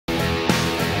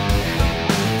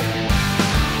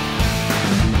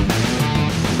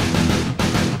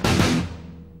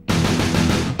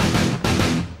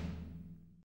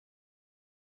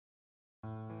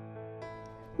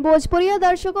भोजपुरी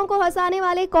दर्शकों को हंसाने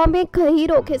वाले कॉमिक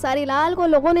हीरो खेसारी लाल को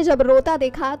लोगों ने जब रोता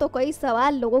देखा तो कई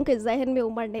सवाल लोगों के जहन में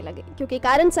उमड़ने लगे, क्योंकि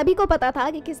कारण सभी को पता था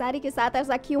कि खेसारी के साथ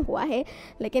ऐसा क्यों हुआ है,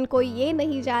 लेकिन कोई ये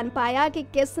नहीं जान पाया कि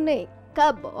किसने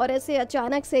कब और ऐसे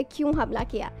अचानक से क्यों हमला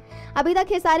किया। अभी तक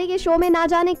खेसारी के शो में ना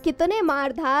जाने कितने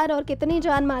मारधार और कितनी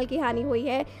जान माल की हानि हुई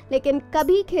है, लेकिन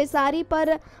कभी खेसारी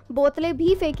पर बोतलें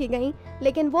भी फेंकी गईं,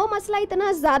 लेकिन वो मसला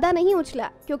इतना ज्यादा नहीं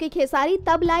उछला क्योंकि खेसारी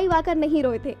तब लाइव आकर नहीं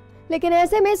रोए थे। लेकिन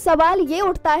ऐसे में सवाल ये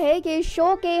उठता है कि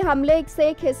शो के हमले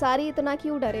से खेसारी इतना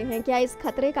क्यों डरे हैं? क्या इस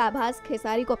खतरे का आभास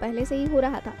खेसारी को पहले से ही हो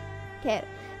रहा था? खैर,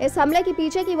 इस हमले के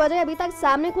पीछे की वजह अभी तक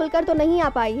सामने खुलकर तो नहीं आ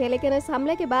पाई है, लेकिन इस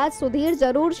हमले के बाद सुधीर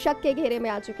जरूर शक के घेरे में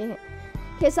आ चुके हैं।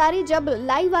 खेसारी जब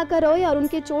लाइव आकर रोए और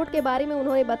उनके चोट के बारे में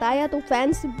उन्होंने बताया तो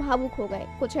फैंस भावुक हो गए।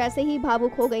 कुछ ऐसे ही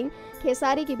भावुक हो गई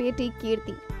खेसारी की बेटी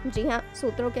कीर्ति। जी हाँ,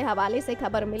 सूत्रों के हवाले से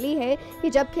खबर मिली है कि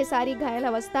जब खेसारी घायल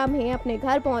अवस्था में अपने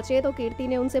घर पहुंचे तो कीर्ति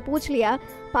ने उनसे पूछ लिया,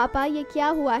 पापा ये क्या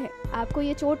हुआ है, आपको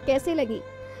ये चोट कैसे लगी?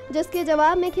 जिसके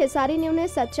जवाब में खेसारी ने उन्हें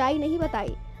सच्चाई नहीं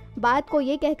बताई, बात को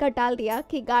ये कहकर टाल दिया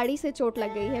कि गाड़ी से चोट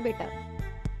लग गई है बेटा।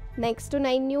 नेक्स्ट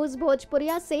 9 न्यूज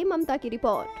भोजपुरिया से ममता की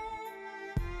रिपोर्ट।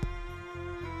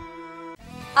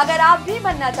 अगर आप भी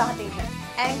बनना चाहते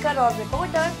हैं एंकर और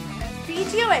रिपोर्टर,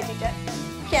 वीडियो एडिटर,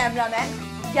 कैमरामैन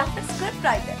या फिर स्क्रिप्ट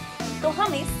राइटर, तो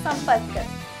हमें संपर्क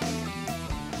करें।